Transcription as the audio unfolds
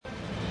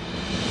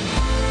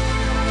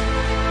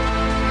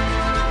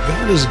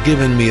God has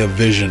given me a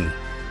vision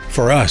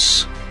for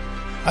us.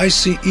 I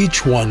see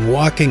each one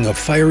walking a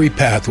fiery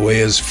pathway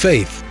as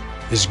faith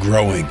is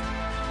growing.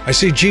 I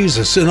see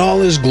Jesus in all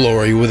his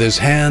glory with his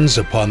hands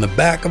upon the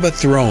back of a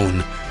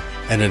throne,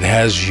 and it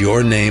has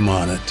your name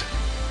on it.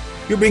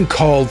 You're being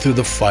called through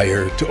the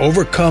fire to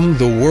overcome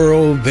the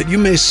world that you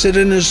may sit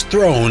in his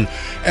throne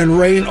and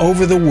reign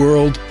over the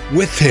world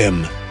with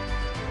him.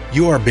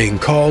 You are being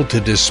called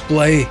to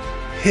display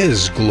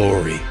his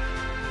glory.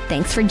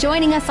 Thanks for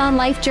joining us on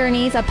Life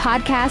Journeys, a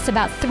podcast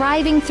about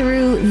thriving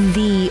through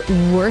the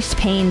worst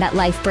pain that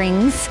life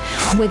brings.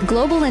 With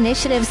global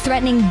initiatives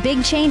threatening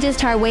big changes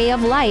to our way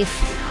of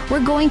life, we're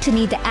going to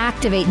need to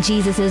activate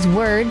Jesus'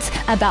 words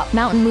about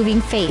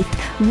mountain-moving faith.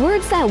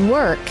 Words That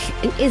Work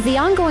is the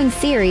ongoing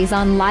series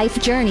on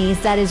Life Journeys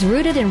that is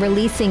rooted in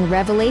releasing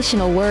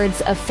revelational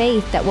words of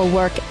faith that will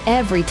work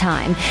every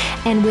time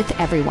and with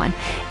everyone.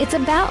 It's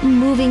about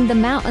moving the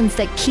mountains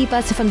that keep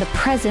us from the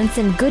presence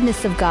and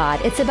goodness of God.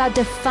 It's about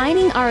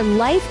defining our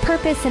life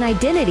purpose and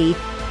identity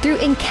through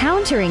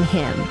encountering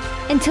him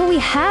until we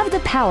have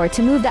the power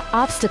to move the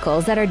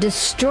obstacles that are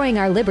destroying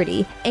our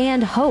liberty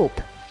and hope.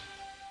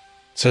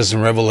 It says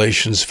in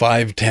Revelations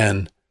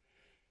 5:10,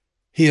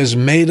 He has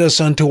made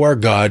us unto our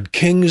God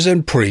kings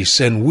and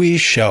priests, and we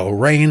shall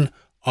reign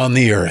on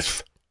the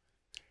earth.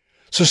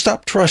 So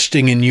stop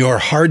trusting in your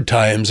hard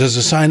times as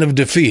a sign of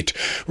defeat.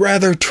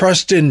 Rather,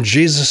 trust in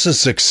Jesus'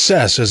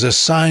 success as a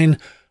sign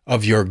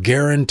of your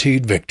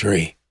guaranteed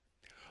victory.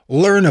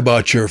 Learn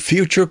about your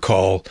future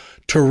call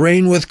to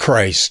reign with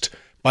Christ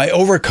by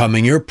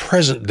overcoming your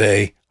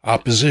present-day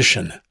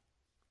opposition.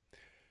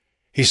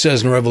 He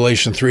says in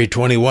Revelation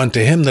 3:21,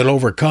 To him that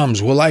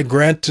overcomes will I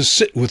grant to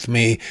sit with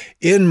me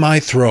in my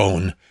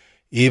throne,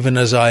 even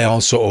as I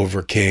also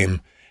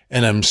overcame,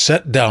 and am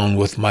set down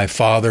with my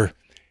Father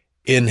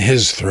in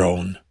his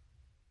throne.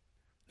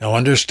 Now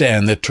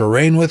understand that to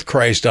reign with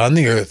Christ on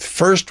the earth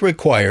first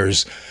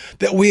requires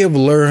that we have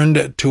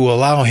learned to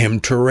allow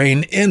him to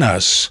reign in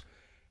us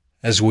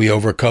as we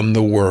overcome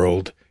the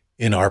world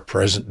in our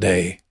present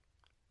day.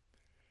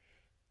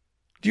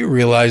 Do you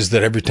realize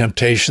that every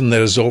temptation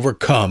that is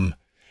overcome,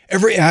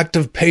 every act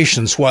of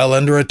patience while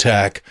under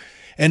attack,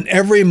 and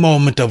every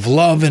moment of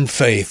love and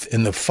faith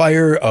in the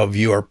fire of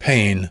your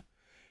pain,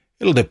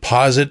 it'll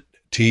deposit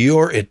to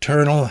your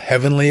eternal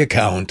heavenly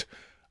account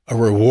a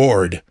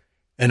reward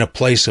and a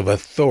place of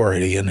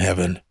authority in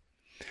heaven.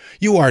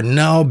 You are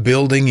now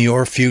building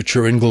your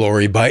future in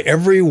glory by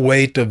every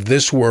weight of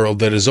this world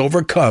that is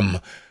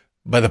overcome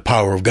by the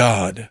power of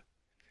God.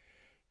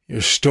 You're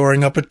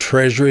storing up a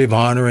treasury of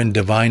honor and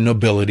divine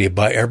nobility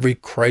by every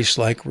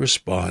Christ-like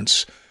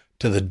response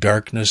to the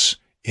darkness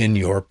in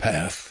your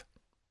path.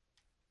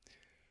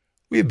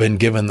 We have been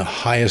given the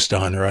highest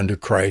honor under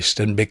Christ,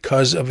 and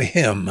because of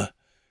him,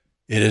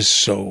 it is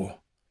so.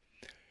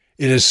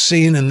 It is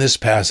seen in this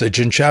passage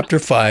in chapter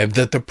 5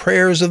 that the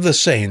prayers of the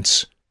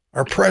saints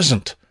are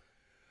present.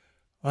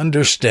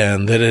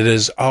 Understand that it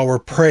is our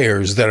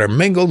prayers that are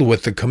mingled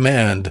with the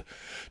command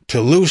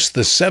to loose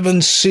the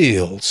 7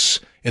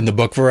 seals in the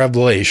book of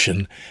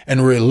Revelation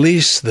and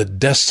release the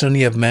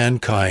destiny of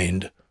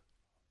mankind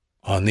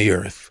on the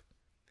earth.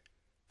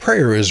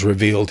 Prayer is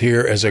revealed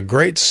here as a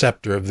great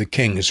scepter of the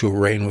kings who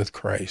reign with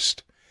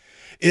Christ.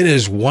 It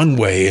is one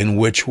way in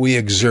which we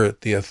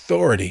exert the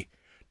authority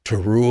to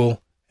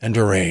rule and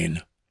to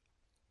reign.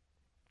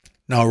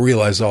 Now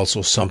realize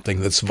also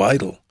something that's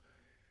vital.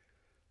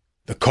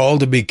 The call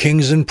to be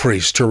kings and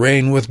priests, to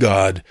reign with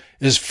God,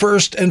 is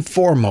first and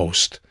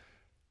foremost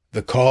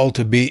the call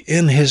to be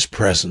in his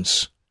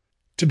presence,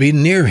 to be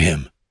near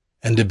him,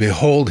 and to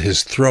behold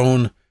his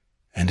throne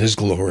and his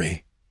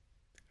glory.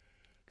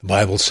 The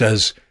Bible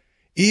says,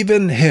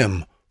 Even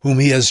him whom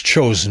he has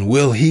chosen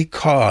will he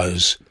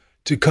cause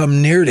to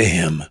come near to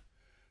him.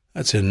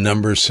 That's in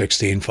Numbers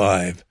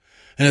 16:5.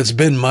 And it's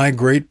been my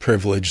great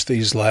privilege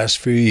these last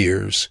few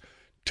years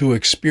to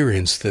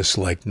experience this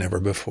like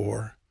never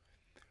before.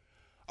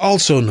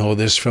 Also know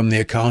this from the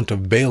account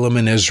of Balaam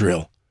in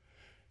Israel.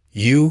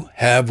 You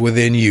have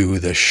within you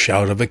the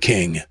shout of a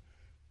king.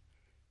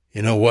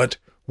 You know what?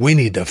 We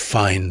need to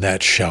find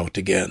that shout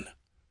again.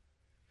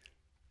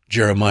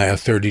 Jeremiah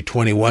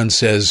 30:21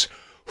 says,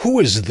 Who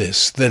is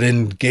this that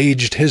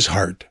engaged his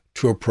heart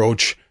to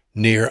approach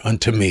near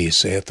unto me,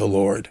 saith the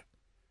Lord?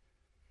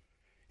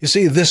 You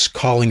see, this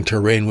calling to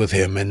reign with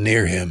him and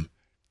near him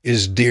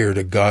is dear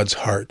to God's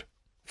heart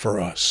for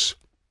us.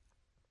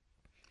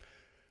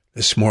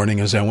 This morning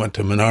as I went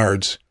to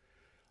Menards,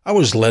 I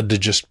was led to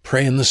just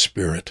pray in the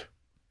Spirit,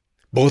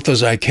 both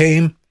as I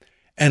came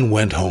and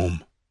went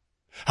home.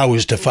 I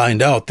was to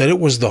find out that it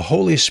was the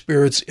Holy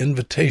Spirit's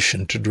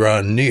invitation to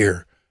draw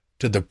near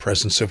to the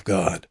presence of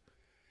God.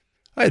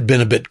 I had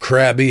been a bit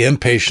crabby,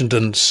 impatient,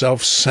 and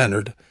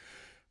self-centered,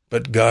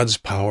 but God's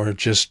power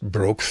just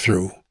broke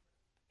through.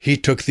 He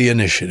took the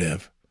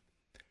initiative.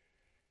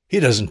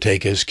 He doesn't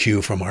take his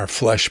cue from our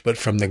flesh, but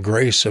from the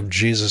grace of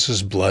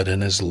Jesus' blood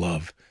and his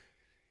love.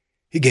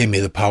 He gave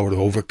me the power to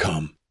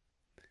overcome.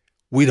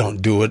 We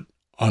don't do it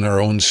on our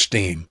own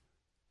steam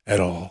at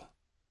all.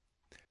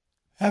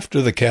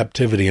 After the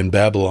captivity in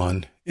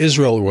Babylon,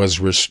 Israel was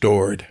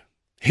restored.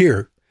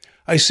 Here,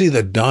 I see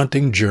the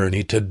daunting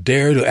journey to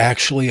dare to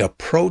actually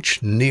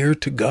approach near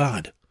to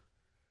God.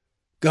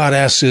 God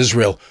asks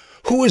Israel,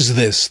 "Who is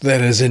this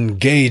that has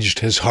engaged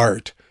his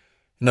heart?"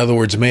 In other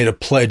words, made a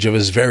pledge of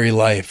his very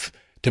life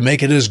to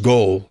make it his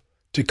goal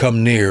to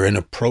come near and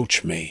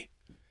approach me.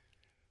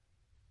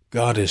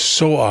 God is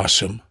so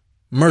awesome,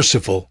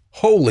 merciful,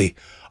 holy,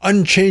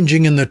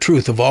 unchanging in the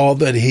truth of all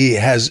that he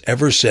has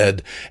ever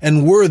said,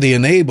 and worthy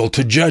and able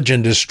to judge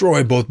and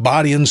destroy both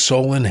body and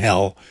soul in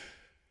hell.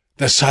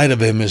 The sight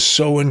of him is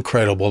so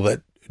incredible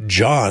that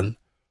John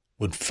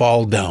would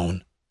fall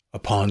down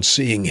upon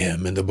seeing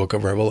him in the book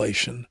of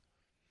Revelation.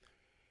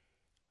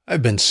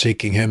 I've been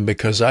seeking him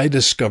because I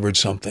discovered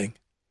something.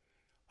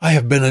 I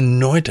have been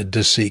anointed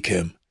to seek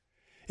him.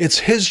 It's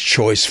his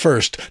choice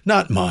first,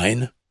 not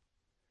mine.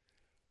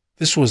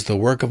 This was the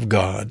work of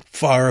God,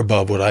 far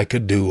above what I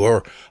could do,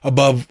 or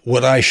above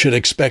what I should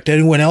expect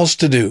anyone else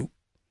to do.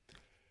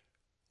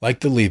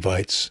 Like the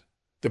Levites,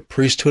 the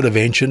priesthood of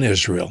ancient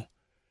Israel,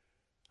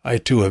 I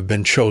too have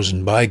been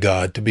chosen by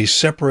God to be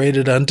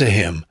separated unto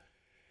him,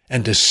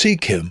 and to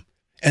seek him,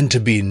 and to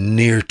be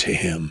near to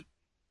him.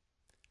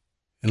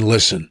 And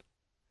listen,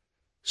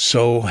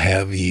 so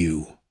have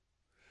you.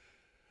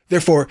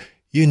 Therefore,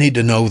 you need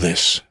to know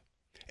this.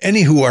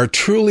 Any who are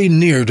truly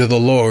near to the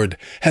Lord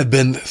have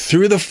been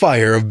through the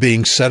fire of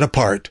being set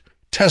apart,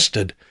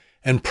 tested,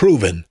 and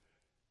proven,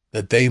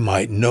 that they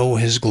might know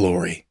his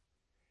glory.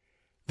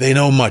 They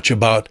know much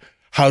about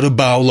how to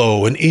bow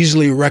low and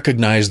easily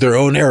recognize their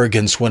own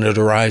arrogance when it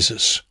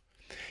arises.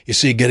 You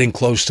see, getting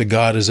close to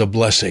God is a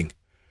blessing,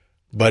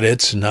 but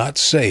it's not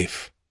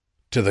safe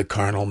to the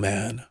carnal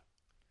man.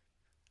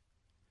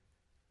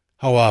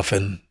 How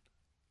often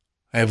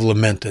I have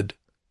lamented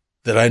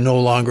that I no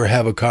longer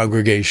have a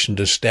congregation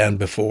to stand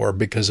before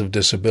because of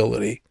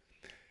disability.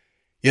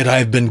 Yet I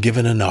have been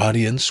given an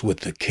audience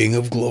with the King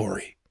of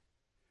Glory.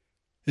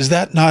 Is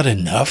that not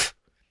enough?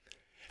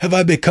 Have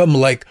I become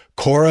like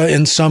Korah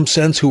in some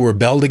sense, who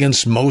rebelled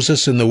against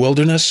Moses in the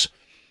wilderness?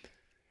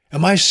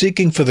 Am I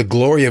seeking for the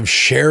glory of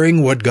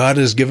sharing what God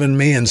has given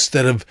me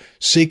instead of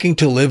seeking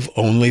to live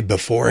only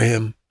before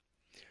him?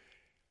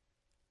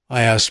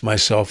 I ask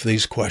myself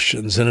these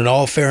questions, and in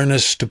all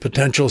fairness to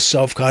potential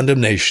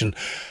self-condemnation,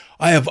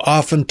 I have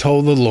often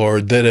told the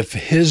Lord that if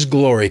his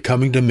glory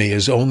coming to me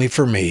is only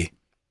for me,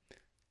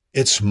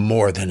 it's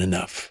more than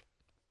enough.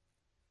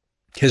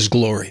 His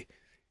glory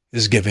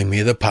is giving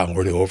me the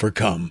power to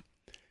overcome.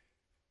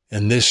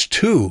 And this,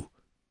 too,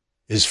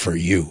 is for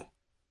you.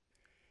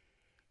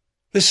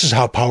 This is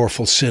how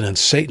powerful sin and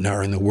Satan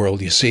are in the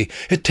world, you see.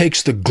 It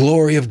takes the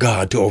glory of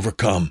God to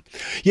overcome.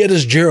 Yet,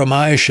 as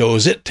Jeremiah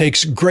shows, it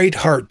takes great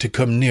heart to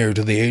come near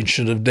to the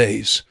Ancient of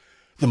Days,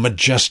 the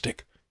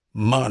majestic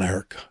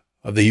monarch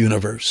of the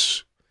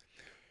universe.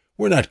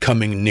 We're not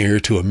coming near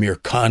to a mere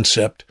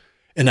concept,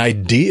 an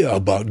idea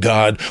about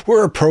God.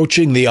 We're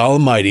approaching the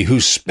Almighty,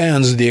 who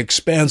spans the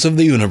expanse of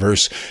the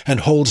universe and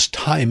holds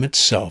time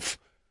itself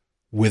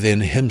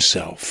within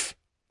himself.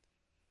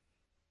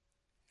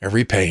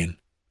 Every pain,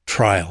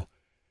 trial,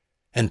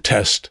 and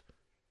test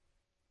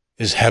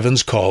is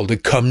heaven's call to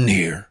come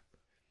near.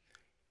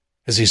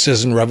 As he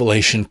says in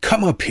Revelation,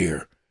 "Come up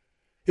here."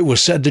 It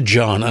was said to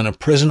John on a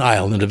prison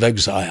island of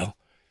exile,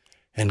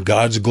 and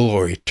God's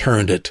glory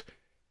turned it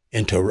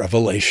into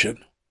revelation.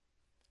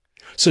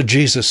 So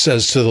Jesus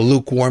says to the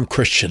lukewarm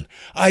Christian,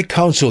 "I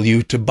counsel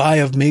you to buy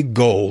of me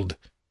gold,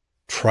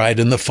 tried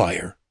in the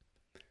fire."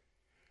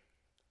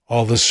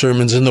 All the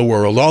sermons in the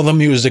world, all the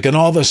music, and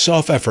all the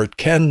self-effort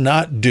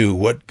cannot do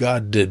what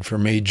God did for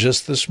me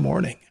just this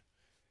morning.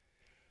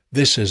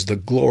 This is the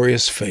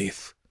glorious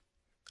faith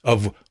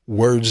of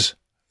words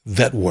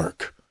that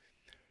work.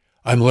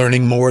 I'm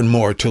learning more and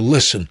more to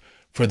listen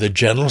for the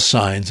gentle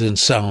signs and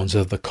sounds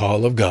of the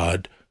call of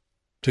God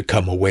to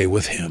come away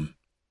with him.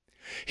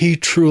 He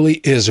truly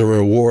is a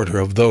rewarder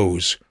of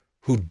those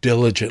who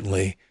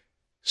diligently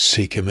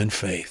seek him in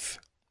faith.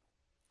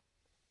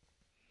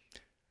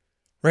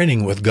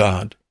 Reigning with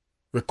God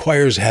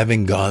requires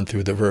having gone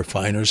through the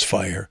refiner's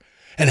fire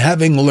and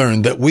having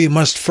learned that we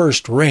must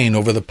first reign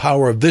over the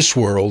power of this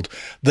world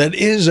that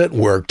is at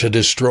work to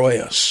destroy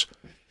us.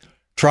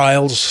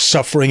 Trials,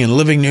 suffering, and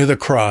living near the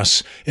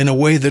cross in a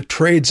way that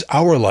trades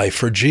our life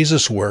for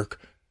Jesus' work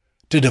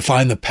to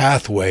define the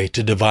pathway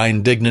to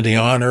divine dignity,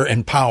 honor,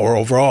 and power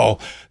over all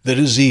that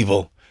is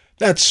evil.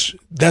 That's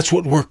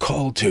what we're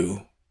called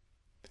to.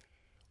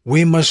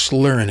 We must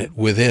learn it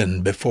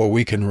within before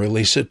we can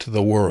release it to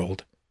the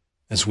world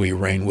as we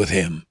reign with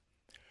him.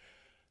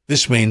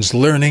 This means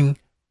learning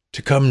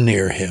to come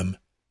near him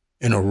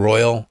in a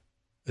royal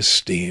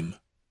esteem,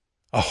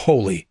 a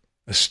holy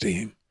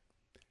esteem.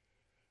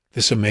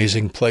 This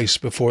amazing place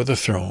before the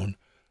throne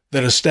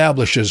that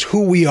establishes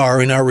who we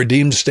are in our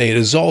redeemed state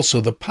is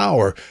also the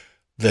power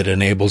that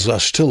enables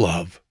us to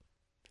love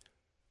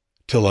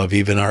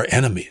even our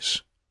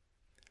enemies.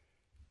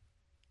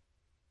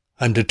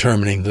 I'm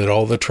determining that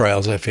all the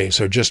trials I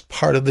face are just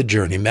part of the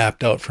journey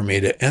mapped out for me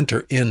to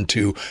enter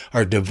into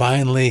our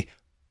divinely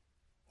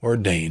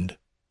ordained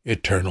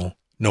eternal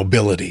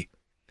nobility.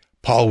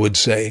 Paul would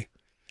say,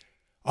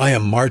 I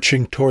am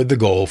marching toward the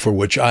goal for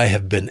which I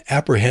have been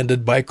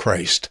apprehended by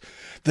Christ,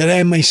 that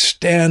I may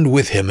stand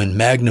with him and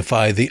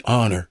magnify the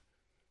honor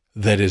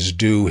that is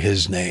due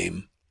his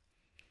name.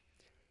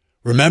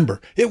 Remember,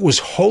 it was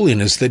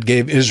holiness that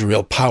gave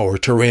Israel power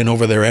to reign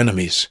over their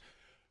enemies.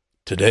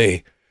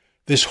 Today,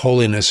 this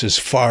holiness is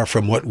far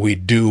from what we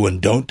do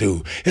and don't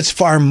do. It's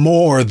far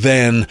more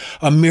than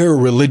a mere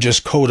religious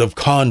code of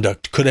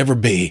conduct could ever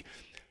be.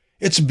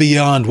 It's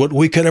beyond what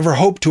we could ever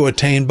hope to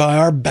attain by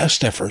our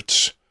best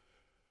efforts.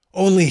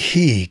 Only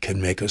He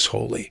can make us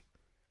holy.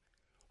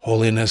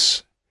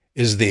 Holiness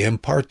is the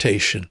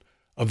impartation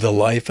of the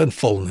life and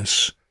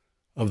fullness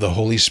of the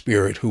Holy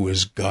Spirit, who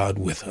is God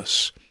with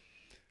us.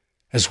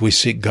 As we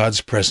seek God's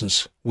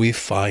presence, we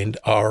find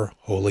our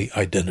holy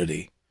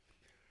identity.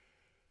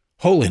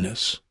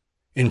 Holiness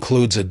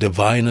includes a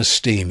divine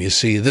esteem, you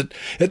see,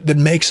 that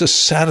makes us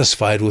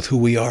satisfied with who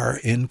we are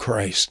in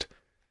Christ.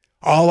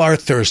 All our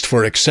thirst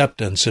for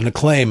acceptance and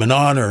acclaim and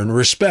honor and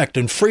respect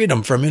and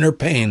freedom from inner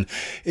pain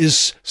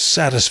is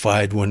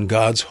satisfied when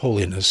God's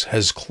holiness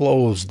has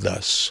clothed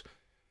us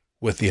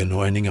with the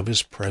anointing of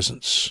His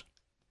presence.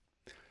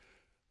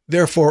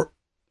 Therefore,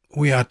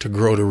 we ought to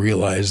grow to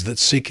realize that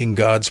seeking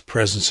God's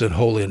presence and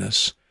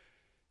holiness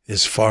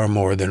is far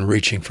more than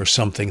reaching for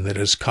something that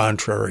is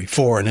contrary,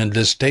 foreign, and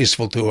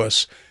distasteful to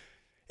us.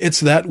 It's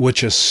that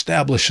which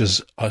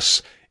establishes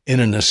us in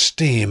an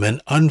esteem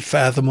and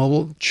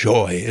unfathomable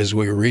joy as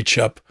we reach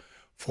up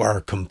for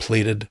our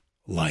completed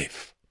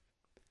life.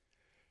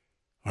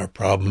 Our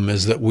problem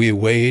is that we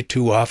way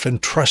too often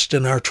trust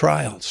in our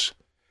trials.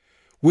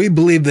 We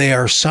believe they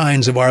are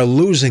signs of our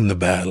losing the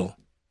battle.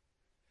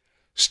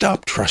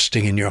 Stop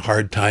trusting in your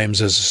hard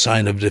times as a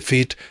sign of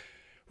defeat.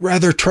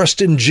 Rather,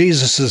 trust in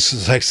Jesus'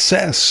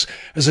 success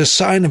as a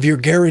sign of your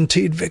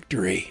guaranteed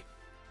victory.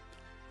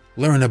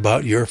 Learn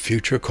about your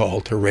future call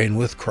to reign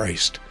with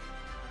Christ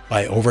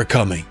by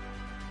overcoming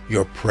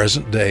your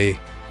present-day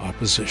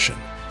opposition.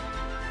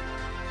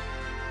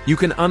 You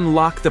can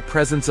unlock the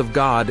presence of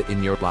God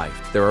in your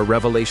life. There are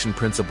revelation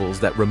principles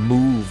that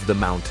remove the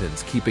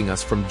mountains, keeping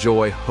us from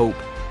joy, hope,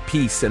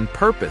 peace, and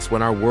purpose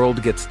when our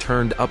world gets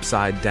turned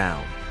upside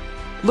down.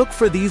 Look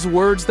for these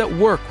words that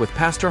work with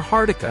Pastor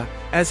Hardika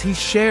as he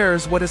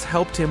shares what has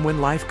helped him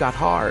when life got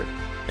hard.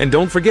 And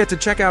don't forget to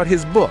check out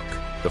his book,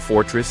 The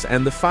Fortress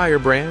and the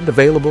Firebrand,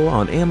 available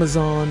on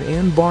Amazon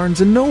and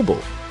Barnes &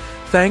 Noble.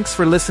 Thanks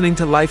for listening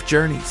to Life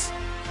Journeys.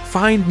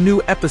 Find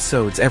new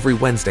episodes every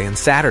Wednesday and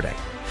Saturday.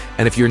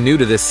 And if you're new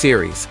to this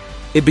series,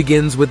 it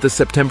begins with the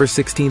September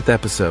 16th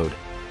episode.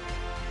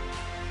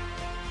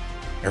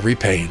 Every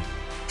pain,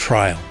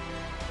 trial,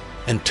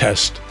 and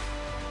test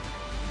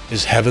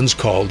is heaven's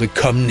call to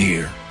come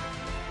near.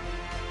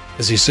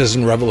 As he says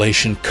in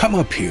Revelation, come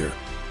up here.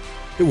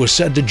 It was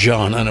said to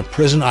John on a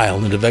prison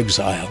island of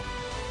exile,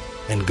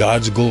 and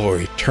God's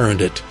glory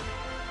turned it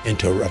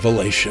into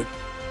revelation.